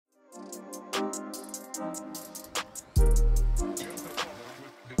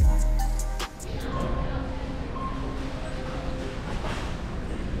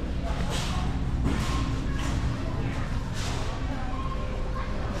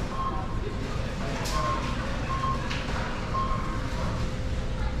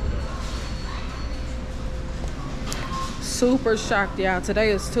Super shocked, y'all. Today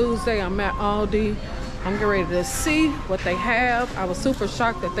is Tuesday. I'm at Aldi. I'm getting ready to see what they have. I was super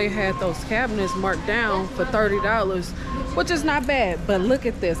shocked that they had those cabinets marked down for $30, which is not bad. But look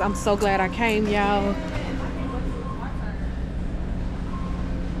at this. I'm so glad I came, y'all.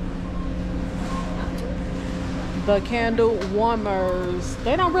 The candle warmers.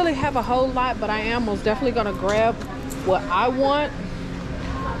 They don't really have a whole lot, but I am most definitely gonna grab what I want.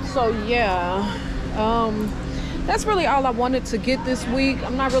 So yeah, that's really all I wanted to get this week.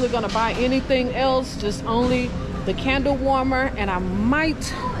 I'm not really gonna buy anything else, just only the candle warmer. And I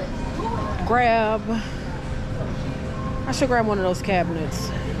might grab, I should grab one of those cabinets.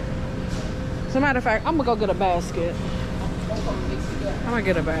 As a matter of fact, I'm gonna go get a basket. I'm gonna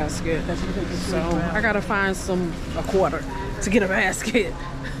get a basket. So I gotta find a quarter to get a basket.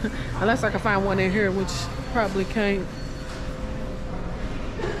 Unless I can find one in here, which probably can't.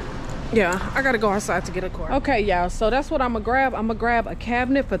 Yeah, I gotta go outside to get a quarter. Okay, y'all, so that's what I'm gonna grab. I'm gonna grab a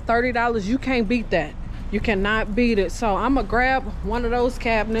cabinet for $30. You can't beat that. You cannot beat it. So I'm gonna grab one of those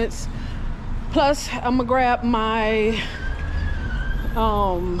cabinets. Plus, I'm gonna grab my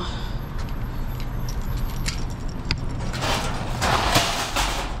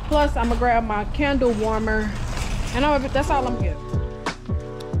plus I'm gonna grab my candle warmer, and that's all I'm getting.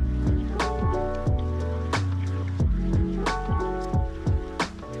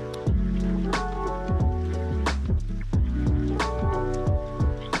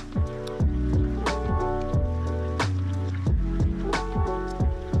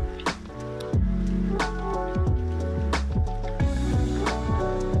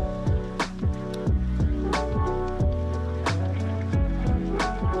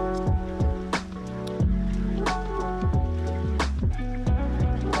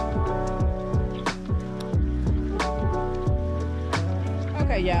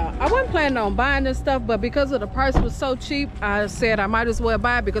 Yeah, I wasn't planning on buying this stuff, but because of the price was so cheap, I said I might as well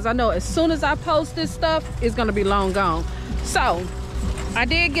buy it, because I know as soon as I post this stuff, it's gonna be long gone. So I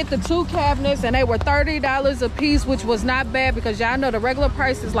did get the 2 cabinets, and they were $30 a piece, which was not bad, because y'all know the regular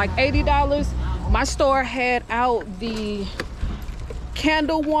price is like $80. My store had out the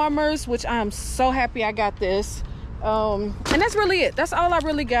candle warmers, which I'm so happy I got this. And that's really it. That's all I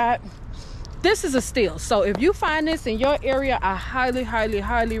really got. This is a steal. So if you find this in your area, I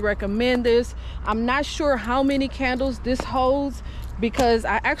highly recommend this. I'm not sure how many candles this holds, because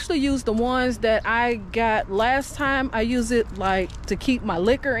I actually used the ones that I got last time. I use it like to keep my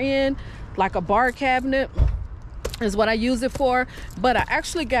liquor in, like a bar cabinet is what I use it for. But I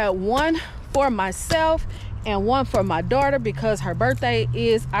actually got one for myself and one for my daughter, because her birthday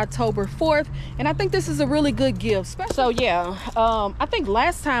is October 4th, and I think this is a really good gift. So yeah, I think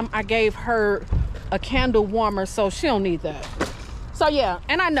last time I gave her a candle warmer, so she don't need that. So yeah,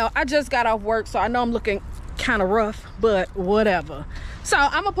 and I know I just got off work, so I know I'm looking kind of rough, but whatever. So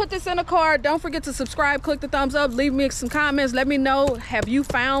I'm gonna put this in a card. Don't forget to subscribe, click the thumbs up, leave me some comments, let me know, have you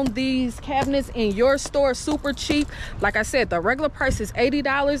found these cabinets in your store super cheap? Like I said, the regular price is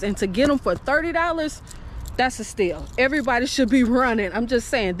 $80, and to get them for $30, that's a steal. Everybody should be running. I'm just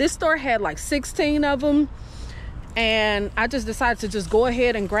saying, this store had like 16 of them, and I just decided to just go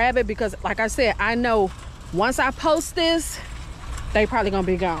ahead and grab it, because like I said, I know once I post this, they probably gonna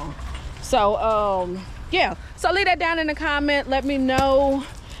be gone. So yeah, so leave that down in the comment, let me know.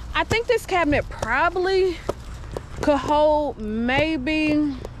 I think this cabinet probably could hold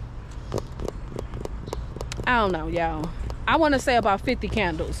maybe, I don't know, y'all, I want to say about 50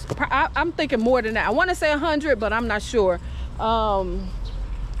 candles. I'm thinking more than that. I want to say 100, but I'm not sure. I'm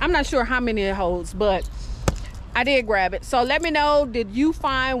not sure how many it holds, but I did grab it. So let me know, did you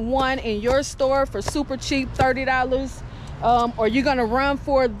find one in your store for super cheap, $30? Or you gonna run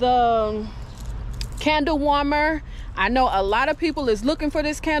for the candle warmer? I know a lot of people is looking for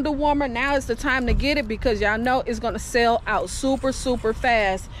this candle warmer. Now is the time to get it, because y'all know it's gonna sell out super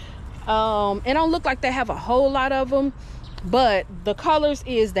fast. It don't look like they have a whole lot of them, but the colors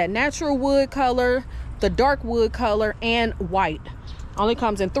is that natural wood color, the dark wood color, and white. Only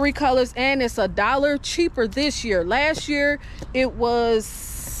comes in 3 colors, and it's $1 cheaper this year. Last year it was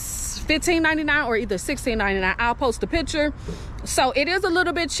 $15.99 or either $16.99. I'll post a picture. So it is a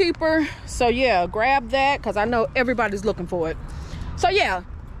little bit cheaper. So yeah, grab that, because I know everybody's looking for it. So yeah,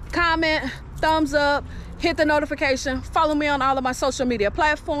 comment, thumbs up, hit the notification, follow me on all of my social media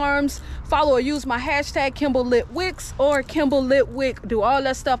platforms, follow or use my hashtag Kimble Lit Wicks or Kimble Lit Wick. Do all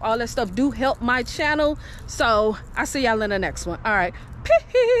that stuff. All that stuff do help my channel. So I see y'all in the next one. All right,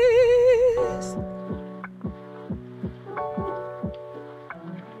 peace.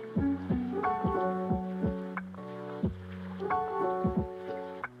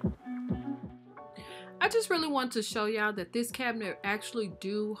 I just really want to show y'all that this cabinet actually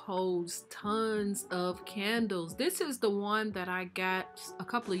holds tons of candles. This is the one that I got a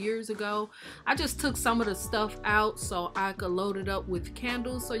couple of years ago. I just took some of the stuff out so I could load it up with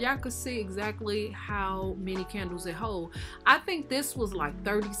candles so y'all could see exactly how many candles it holds. I think this was like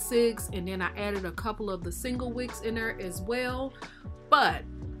 36, and then I added a couple of the single wicks in there as well. But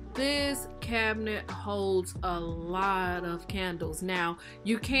this cabinet holds a lot of candles. Now,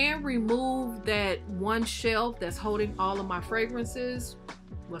 you can remove that one shelf that's holding all of my fragrances.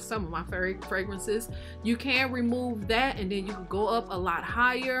 Well, some of my fragrances. You can remove that, and then you can go up a lot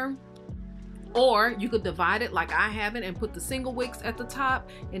higher. Or you could divide it like I have it and put the single wicks at the top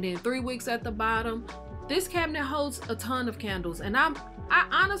and then 3 wicks at the bottom. This cabinet holds a ton of candles, and I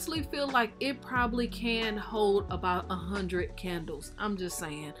honestly feel like it probably can hold about 100 candles. I'm just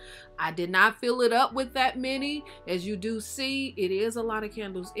saying. I did not fill it up with that many. As you do see, it is a lot of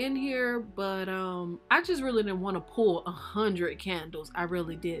candles in here, but I just really didn't want to pull 100 candles. I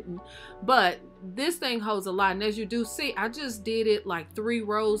really didn't. But this thing holds a lot, and as you do see, I just did it like 3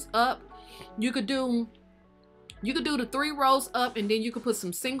 rows up. You could do the 3 rows up, and then you could put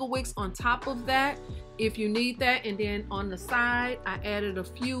some single wicks on top of that if you need that. And then on the side, I added a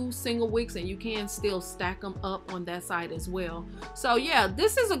few single wicks, and you can still stack them up on that side as well. So yeah,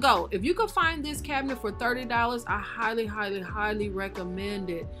 this is a go. If you could find this cabinet for $30, I highly recommend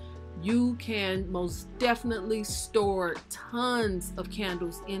it. You can most definitely store tons of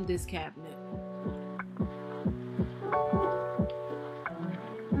candles in this cabinet.